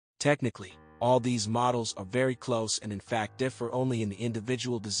Technically, all these models are very close and in fact differ only in the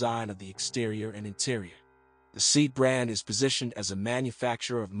individual design of the exterior and interior. The Seat brand is positioned as a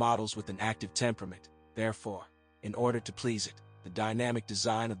manufacturer of models with an active temperament. Therefore, in order to please it, the dynamic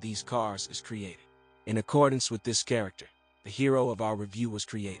design of these cars is created. In accordance with this character, the hero of our review was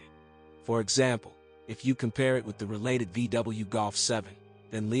created. For example, if you compare it with the related VW Golf 7,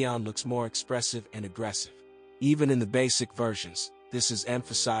 then Leon looks more expressive and aggressive. Even in the basic versions, this is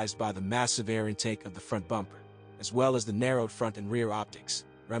emphasized by the massive air intake of the front bumper, as well as the narrowed front and rear optics,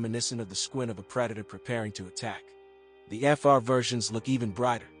 reminiscent of the squint of a predator preparing to attack. The FR versions look even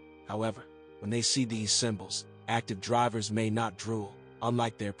brighter. However, when they see these symbols, active drivers may not drool.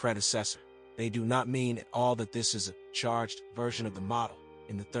 Unlike their predecessor, they do not mean at all that this is a charged version of the model.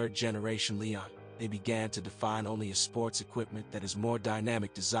 In the third generation Leon, they began to define only a sports equipment that is more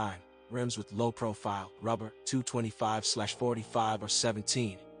dynamic design, rims with low-profile, rubber, 225/45 or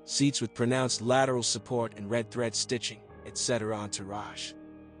 17, seats with pronounced lateral support and red thread stitching, etc. Entourage.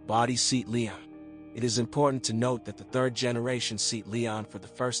 Body Seat Leon. It is important to note that the third generation Seat Leon for the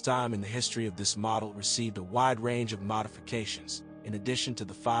first time in the history of this model received a wide range of modifications. In addition to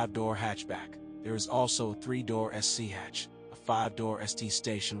the 5-door hatchback, there is also a 3-door SC hatch, a 5-door ST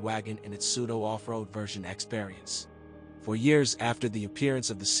station wagon and its pseudo-off-road version Experience. For years after the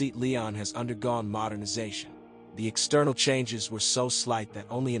appearance of the Seat Leon has undergone modernization, the external changes were so slight that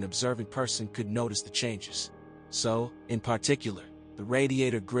only an observant person could notice the changes. So, in particular, the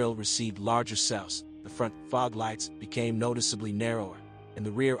radiator grille received larger cells, the front fog lights became noticeably narrower, and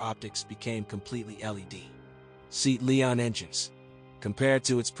the rear optics became completely LED. Seat Leon engines. Compared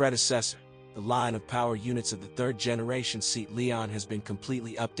to its predecessor, the line of power units of the third generation Seat Leon has been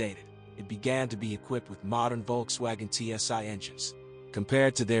completely updated. It began to be equipped with modern Volkswagen TSI engines.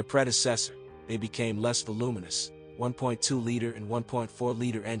 Compared to their predecessor, they became less voluminous. 1.2-liter and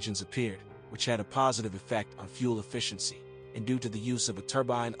 1.4-liter engines appeared, which had a positive effect on fuel efficiency. And due to the use of a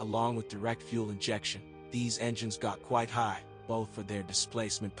turbine along with direct fuel injection, these engines got quite high, both for their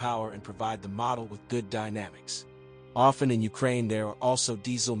displacement power and provide the model with good dynamics. Often in Ukraine there are also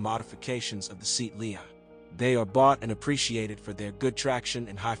diesel modifications of the Seat Leon. They are bought and appreciated for their good traction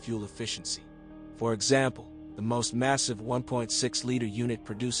and high fuel efficiency. For example, the most massive 1.6-liter unit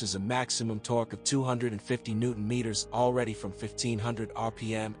produces a maximum torque of 250 Nm already from 1500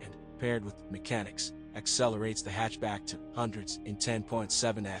 RPM and, paired with mechanics, accelerates the hatchback to hundreds in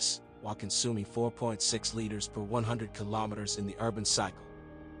 10.7s, while consuming 4.6 liters per 100 kilometers in the urban cycle.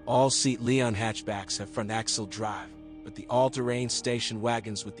 All Seat Leon hatchbacks have front axle drive, but the all-terrain station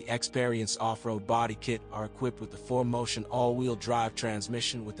wagons with the Experience off-road body kit are equipped with a 4-motion all-wheel drive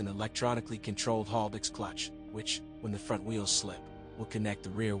transmission with an electronically controlled Haldex clutch, which, when the front wheels slip, will connect the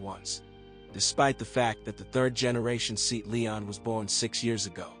rear ones. Despite the fact that the third-generation Seat Leon was born 6 years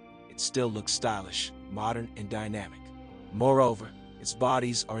ago, it still looks stylish, modern, and dynamic. Moreover, its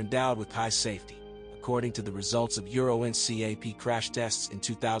bodies are endowed with high safety. According to the results of Euro NCAP crash tests in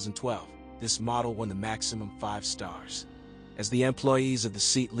 2012, this model won the maximum 5 stars. As the employees of the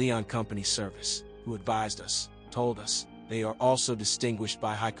Seat Leon Company service, who advised us, told us, they are also distinguished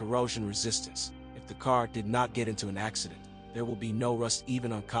by high corrosion resistance. If the car did not get into an accident, there will be no rust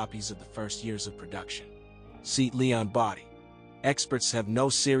even on copies of the first years of production. Seat Leon body. Experts have no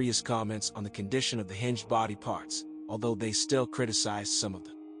serious comments on the condition of the hinged body parts, although they still criticize some of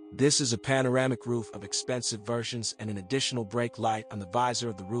them. This is a panoramic roof of expensive versions and an additional brake light on the visor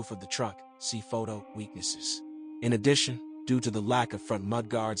of the roof of the trunk. See photo weaknesses. In addition, due to the lack of front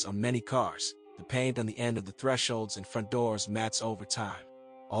mudguards on many cars, the paint on the end of the thresholds and front doors mats over time.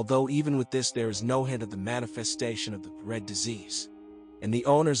 Although even with this there is no hint of the manifestation of the red disease. And the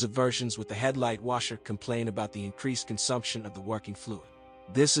owners of versions with the headlight washer complain about the increased consumption of the working fluid.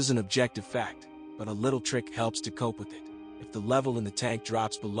 This is an objective fact, but a little trick helps to cope with it. If the level in the tank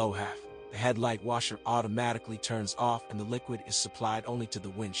drops below half, the headlight washer automatically turns off and the liquid is supplied only to the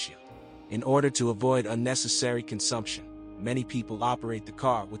windshield. In order to avoid unnecessary consumption, many people operate the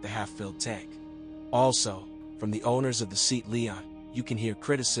car with a half-filled tank. Also, from the owners of the Seat Leon, you can hear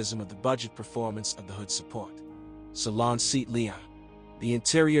criticism of the budget performance of the hood support. Salon Seat Leon. The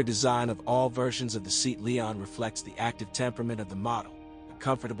interior design of all versions of the Seat Leon reflects the active temperament of the model. A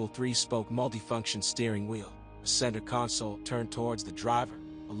comfortable 3-spoke multifunction steering wheel, a center console turned towards the driver,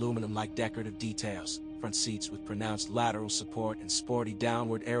 aluminum-like decorative details, front seats with pronounced lateral support and sporty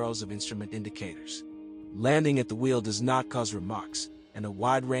downward arrows of instrument indicators. Landing at the wheel does not cause remarks, and a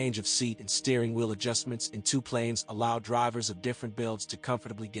wide range of seat and steering wheel adjustments in 2 planes allow drivers of different builds to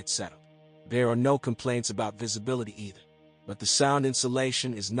comfortably get settled. There are no complaints about visibility either. But the sound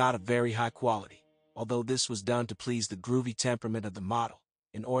insulation is not of very high quality, although this was done to please the groovy temperament of the model.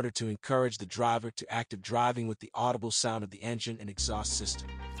 in order to encourage the driver to active driving with the audible sound of the engine and exhaust system.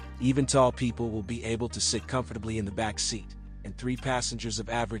 Even tall people will be able to sit comfortably in the back seat, and 3 passengers of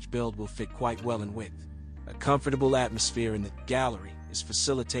average build will fit quite well in width. A comfortable atmosphere in the gallery is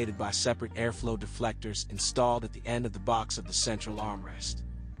facilitated by separate airflow deflectors installed at the end of the box of the central armrest.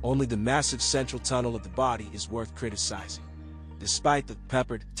 Only the massive central tunnel of the body is worth criticizing. Despite the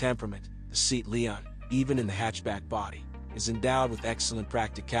peppered temperament, the Seat Leon, even in the hatchback body, is endowed with excellent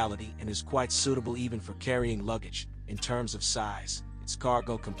practicality and is quite suitable even for carrying luggage. In terms of size, its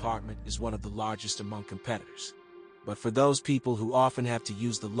cargo compartment is one of the largest among competitors. But for those people who often have to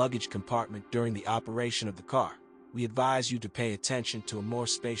use the luggage compartment during the operation of the car, we advise you to pay attention to a more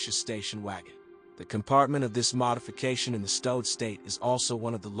spacious station wagon. The compartment of this modification in the stowed state is also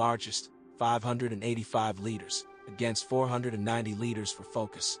one of the largest, 585 liters, against 490 liters for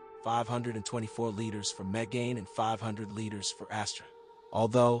Focus, 524 liters for Megane and 500 liters for Astra.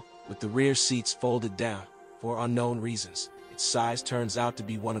 Although, with the rear seats folded down, for unknown reasons, its size turns out to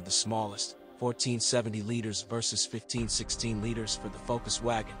be one of the smallest, 1470 liters versus 1516 liters for the Focus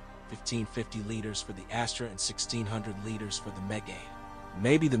wagon, 1550 liters for the Astra and 1600 liters for the Megane.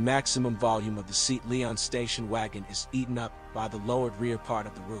 Maybe the maximum volume of the Seat Leon station wagon is eaten up by the lowered rear part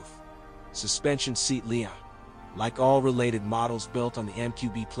of the roof. Suspension Seat Leon. Like all related models built on the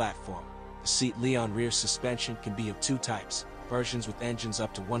MQB platform, the Seat Leon rear suspension can be of 2 types. Versions with engines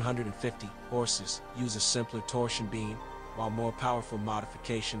up to 150 horses use a simpler torsion beam, while more powerful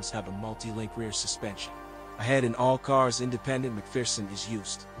modifications have a multi-link rear suspension. Ahead in all cars, independent McPherson is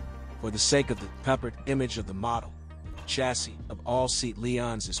used. For the sake of the peppered image of the model, the chassis of all Seat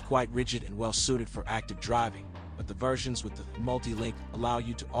Leons is quite rigid and well suited for active driving, but the versions with the multi-link allow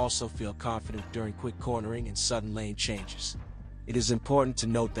you to also feel confident during quick cornering and sudden lane changes. It is important to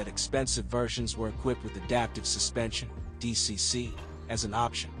note that expensive versions were equipped with adaptive suspension, DCC, as an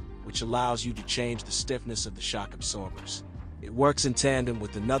option, which allows you to change the stiffness of the shock absorbers. It works in tandem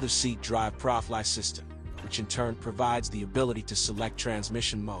with another seat drive Profly system, which in turn provides the ability to select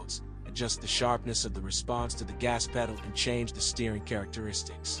transmission modes, adjust the sharpness of the response to the gas pedal, and change the steering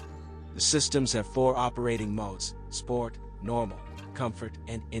characteristics. The systems have 4 operating modes: Sport, Normal, Comfort,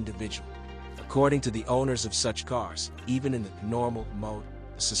 and Individual. According to the owners of such cars, even in the Normal mode,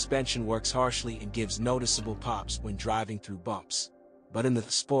 the suspension works harshly and gives noticeable pops when driving through bumps. But in the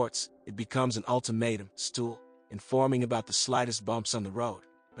Sports, it becomes an ultimatum stool, informing about the slightest bumps on the road,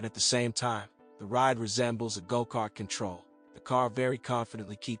 but at the same time, the ride resembles a go-kart control. The car very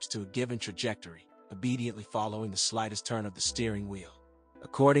confidently keeps to a given trajectory, obediently following the slightest turn of the steering wheel.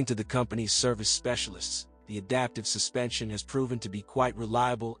 According to the company's service specialists, the adaptive suspension has proven to be quite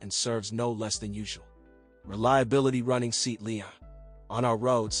reliable and serves no less than usual. Reliability running Seat Leon. On our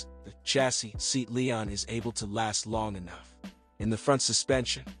roads, the chassis Seat Leon is able to last long enough. In the front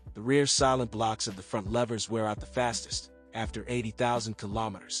suspension, the rear silent blocks of the front levers wear out the fastest, after 80,000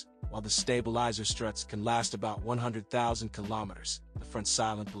 kilometers, while the stabilizer struts can last about 100,000 kilometers, the front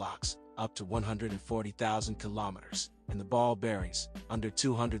silent blocks, up to 140,000 kilometers, and the ball bearings, under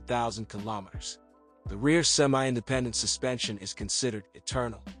 200,000 kilometers. The rear semi-independent suspension is considered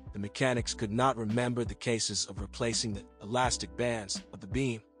eternal. The mechanics could not remember the cases of replacing the elastic bands of the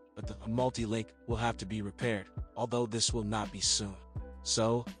beam, but the multi-link will have to be repaired, although this will not be soon.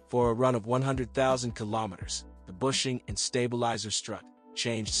 So, for a run of 100,000 kilometers, the bushing and stabilizer strut,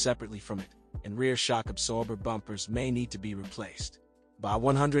 changed separately from it, and rear shock absorber bumpers may need to be replaced. By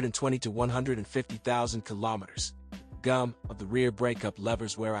 120 to 150,000 kilometers, gum of the rear breakup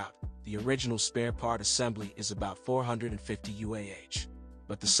levers wear out. The original spare part assembly is about 450 UAH.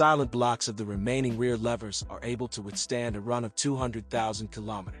 But the silent blocks of the remaining rear levers are able to withstand a run of 200,000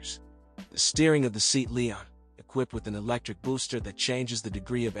 kilometers. The steering of the Seat Leon, equipped with an electric booster that changes the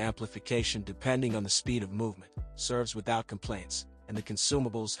degree of amplification depending on the speed of movement, serves without complaints, and the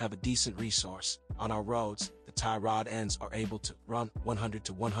consumables have a decent resource. On our roads, the tie rod ends are able to run 100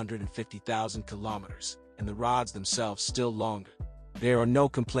 to 150,000 kilometers, and the rods themselves still longer. There are no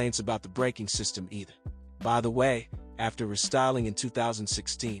complaints about the braking system either. By the way, after restyling in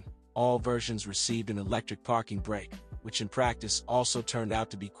 2016, all versions received an electric parking brake, which in practice also turned out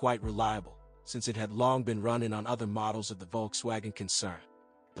to be quite reliable, since it had long been run-in on other models of the Volkswagen concern.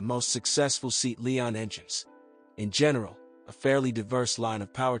 The most successful Seat Leon engines. In general, a fairly diverse line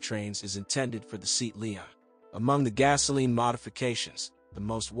of powertrains is intended for the Seat Leon. Among the gasoline modifications, the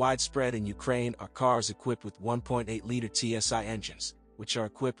most widespread in Ukraine are cars equipped with 1.8-liter TSI engines, which are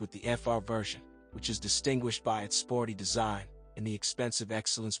equipped with the FR version, which is distinguished by its sporty design, and the expensive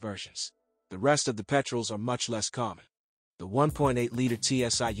Excellence versions. The rest of the petrols are much less common. The 1.8-liter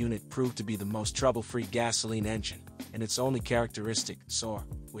TSI unit proved to be the most trouble-free gasoline engine, and its only characteristic, SOAR,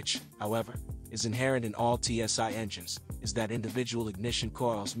 which, however, is inherent in all TSI engines, is that individual ignition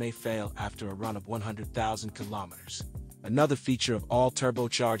coils may fail after a run of 100,000 kilometers. Another feature of all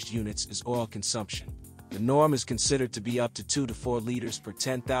turbocharged units is oil consumption. The norm is considered to be up to 2 to 4 liters per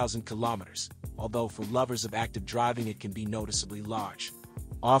 10,000 kilometers, although for lovers of active driving it can be noticeably large.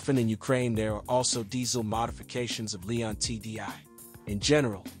 Often in Ukraine there are also diesel modifications of Leon TDI. In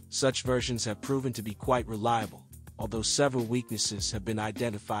general, such versions have proven to be quite reliable, although several weaknesses have been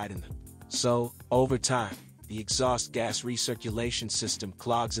identified in them. So, over time, the exhaust gas recirculation system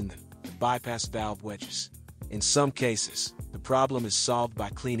clogs in them, the bypass valve wedges. In some cases, the problem is solved by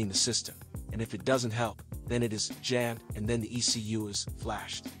cleaning the system, and if it doesn't help, then it is jammed and then the ECU is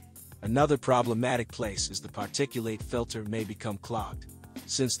flashed. Another problematic place is the particulate filter may become clogged.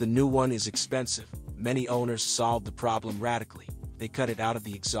 Since the new one is expensive, many owners solve the problem radically. They cut it out of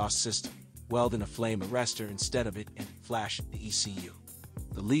the exhaust system, weld in a flame arrestor instead of it, and flash the ECU.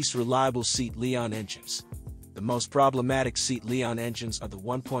 The least reliable Seat Leon engines. The most problematic Seat Leon engines are the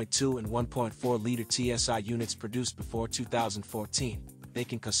 1.2 and 1.4-liter TSI units produced before 2014. They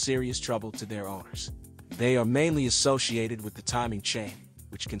can cause serious trouble to their owners. They are mainly associated with the timing chain,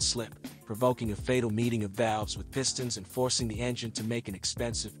 which can slip, provoking a fatal meeting of valves with pistons and forcing the engine to make an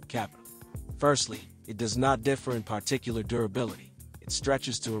expensive capital. Firstly, it does not differ in particular durability. It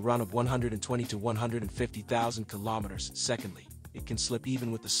stretches to a run of 120 to 150,000 kilometers. Secondly, it can slip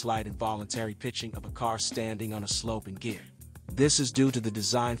even with the slight involuntary pitching of a car standing on a slope in gear. This is due to the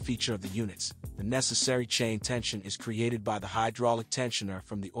design feature of the units. The necessary chain tension is created by the hydraulic tensioner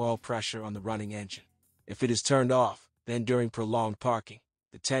from the oil pressure on the running engine. If it is turned off, then during prolonged parking,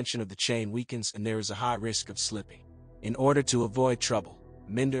 the tension of the chain weakens and there is a high risk of slipping. In order to avoid trouble,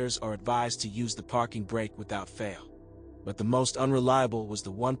 menders are advised to use the parking brake without fail. But the most unreliable was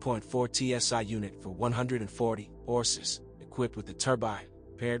the 1.4 TSI unit for 140 horses, equipped with a turbine,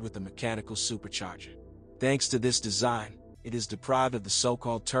 paired with a mechanical supercharger. Thanks to this design, it is deprived of the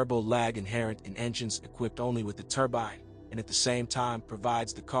so-called turbo lag inherent in engines equipped only with the turbine, and at the same time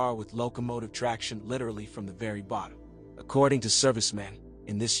provides the car with locomotive traction literally from the very bottom. According to servicemen,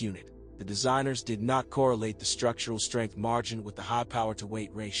 in this unit, the designers did not correlate the structural strength margin with the high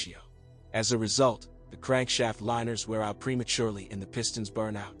power-to-weight ratio. As a result, the crankshaft liners wear out prematurely and the pistons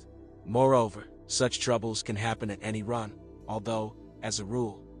burn out. Moreover, such troubles can happen at any run, although, as a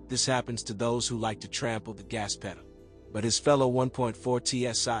rule, this happens to those who like to trample the gas pedal. But his fellow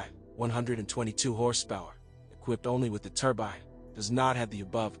 1.4 TSI, 122 horsepower, equipped only with the turbine, does not have the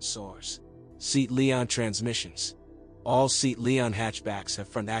above source. Seat Leon transmissions. All Seat Leon hatchbacks have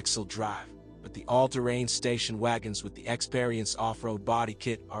front axle drive, but the all-terrain station wagons with the Experience off-road body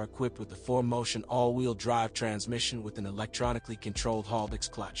kit are equipped with the 4Motion all-wheel drive transmission with an electronically controlled Haldex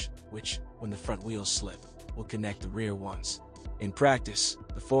clutch, which, when the front wheels slip, will connect the rear ones. In practice,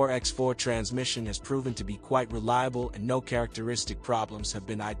 the 4X4 transmission has proven to be quite reliable and no characteristic problems have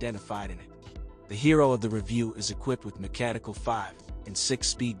been identified in it. The hero of the review is equipped with mechanical 5 and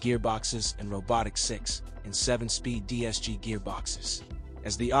 6-speed gearboxes and robotic 6 and 7-speed DSG gearboxes.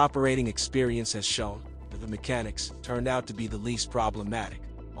 As the operating experience has shown, the mechanics turned out to be the least problematic,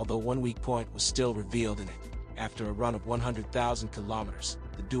 although one weak point was still revealed in it. After a run of 100,000 kilometers,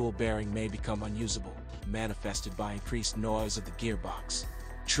 the dual bearing may become unusable, manifested by increased noise of the gearbox.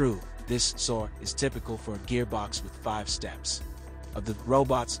 True, this sort is typical for a gearbox with 5 steps. Of the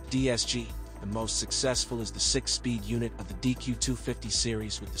robots DSG, the most successful is the 6-speed unit of the DQ250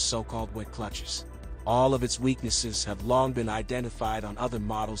 series with the so-called wet clutches. All of its weaknesses have long been identified on other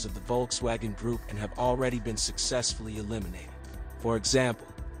models of the Volkswagen Group and have already been successfully eliminated. For example,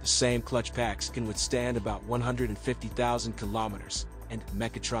 the same clutch packs can withstand about 150,000 kilometers, and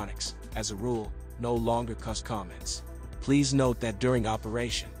mechatronics, as a rule, no longer cause comments. Please note that during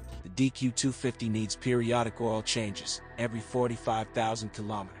operation, the DQ250 needs periodic oil changes every 45,000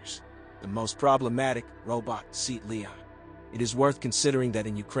 kilometers. The most problematic robot, Seat Leon. It is worth considering that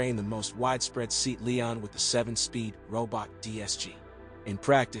in Ukraine the most widespread Seat Leon with the 7-speed robot DSG. In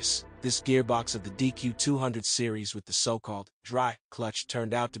practice, this gearbox of the DQ200 series with the so-called dry clutch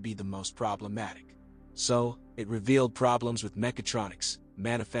turned out to be the most problematic. So, it revealed problems with mechatronics,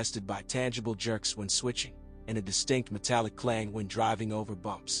 manifested by tangible jerks when switching, and a distinct metallic clang when driving over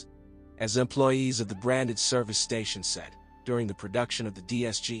bumps. As employees of the branded service station said, during the production of the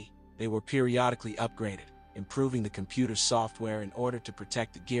DSG, they were periodically upgraded, improving the computer software in order to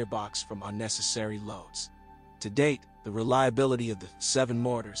protect the gearbox from unnecessary loads. To date, the reliability of the 7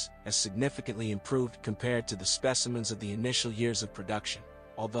 motors has significantly improved compared to the specimens of the initial years of production,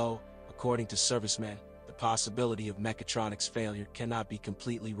 although, according to servicemen, the possibility of mechatronics failure cannot be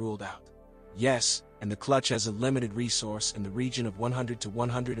completely ruled out. Yes, and the clutch has a limited resource in the region of 100 to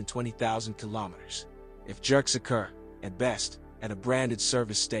 120,000 kilometers. If jerks occur, at best, at a branded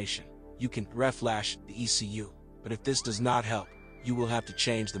service station, you can reflash the ECU, but if this does not help, you will have to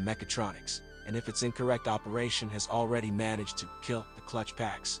change the mechatronics, and if its incorrect operation has already managed to kill the clutch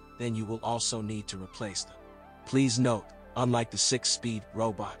packs, then you will also need to replace them. Please note, unlike the 6-speed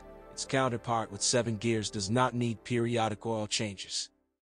robot, its counterpart with 7 gears does not need periodic oil changes.